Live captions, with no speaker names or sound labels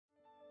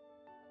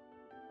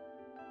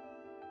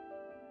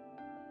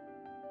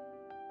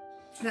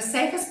The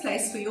safest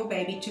place for your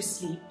baby to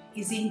sleep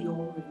is in your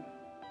room.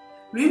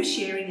 Room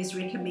sharing is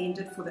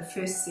recommended for the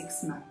first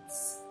 6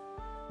 months.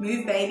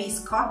 Move baby's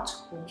cot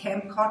or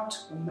camp cot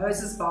or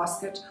Moses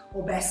basket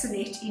or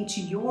bassinet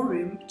into your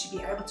room to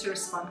be able to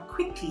respond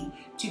quickly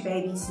to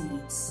baby's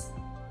needs.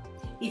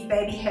 If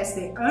baby has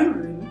their own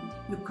room,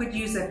 you could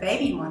use a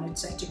baby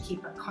monitor to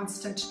keep a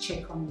constant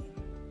check on them.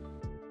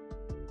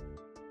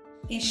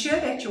 Ensure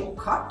that your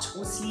cot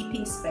or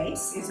sleeping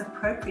space is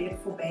appropriate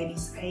for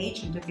baby's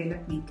age and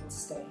developmental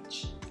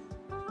stage.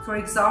 For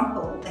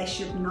example, they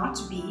should not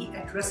be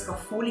at risk of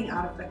falling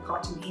out of the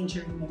cot and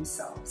injuring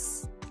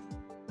themselves.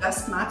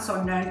 Dust mites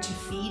are known to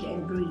feed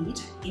and breed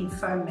in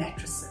foam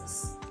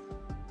mattresses.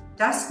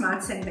 Dust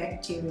mites and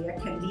bacteria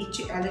can lead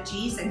to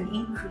allergies and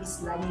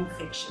increased lung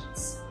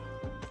infections.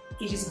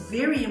 It is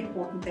very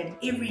important that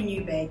every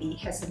new baby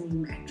has a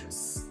new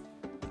mattress.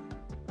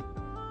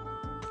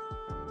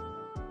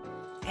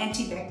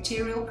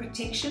 Antibacterial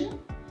protection.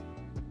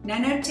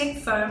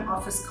 Nanotech foam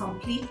offers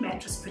complete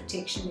mattress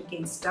protection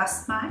against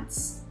dust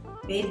mites,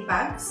 bed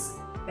bugs,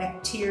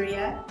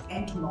 bacteria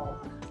and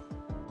mold.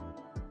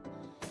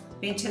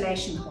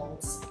 Ventilation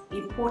holes.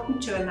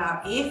 Important to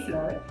allow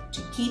airflow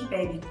to keep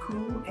baby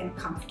cool and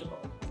comfortable.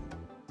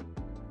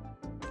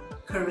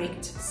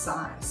 Correct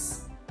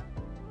size.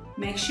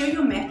 Make sure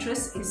your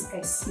mattress is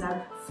a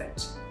snug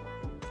fit.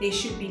 There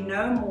should be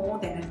no more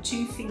than a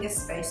 2-finger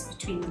space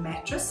between the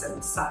mattress and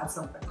the sides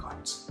of the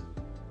cot.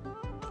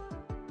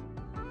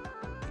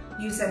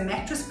 Use a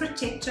mattress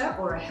protector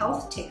or a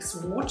Health Tech's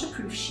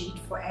waterproof sheet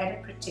for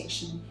added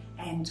protection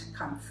and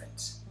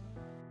comfort.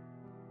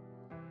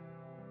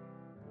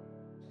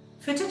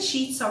 Fitted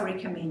sheets are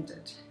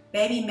recommended.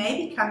 Baby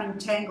may become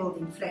entangled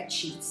in flat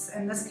sheets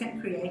and this can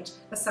create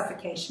a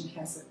suffocation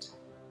hazard.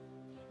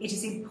 It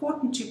is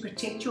important to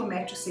protect your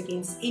mattress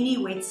against any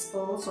wet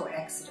spills or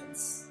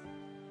accidents.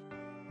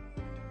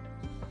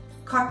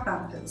 Cot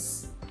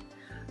bumpers.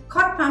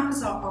 Cot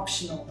bumpers are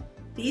optional.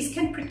 These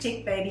can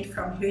protect baby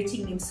from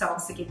hurting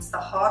themselves against the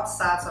hard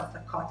sides of the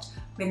cot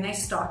when they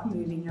start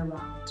moving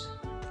around.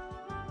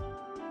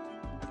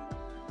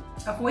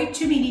 Avoid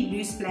too many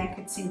loose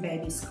blankets in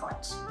baby's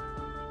cot.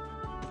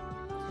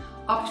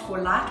 Opt for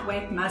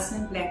lightweight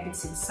muslin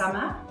blankets in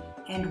summer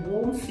and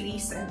warm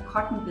fleece and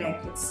cotton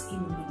blankets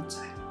in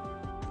winter.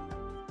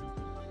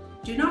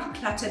 Do not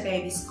clutter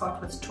baby's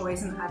cot with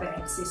toys and other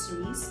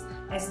accessories,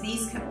 as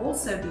these can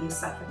also be a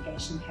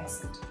suffocation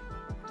hazard.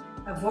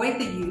 Avoid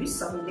the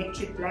use of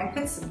electric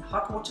blankets and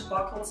hot water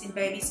bottles in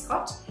baby's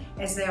cot,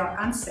 as they are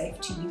unsafe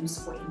to use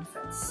for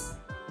infants.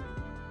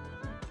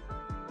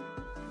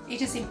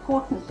 It is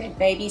important that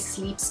baby's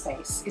sleep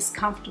space is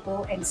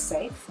comfortable and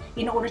safe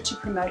in order to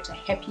promote a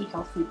happy,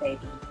 healthy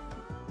baby.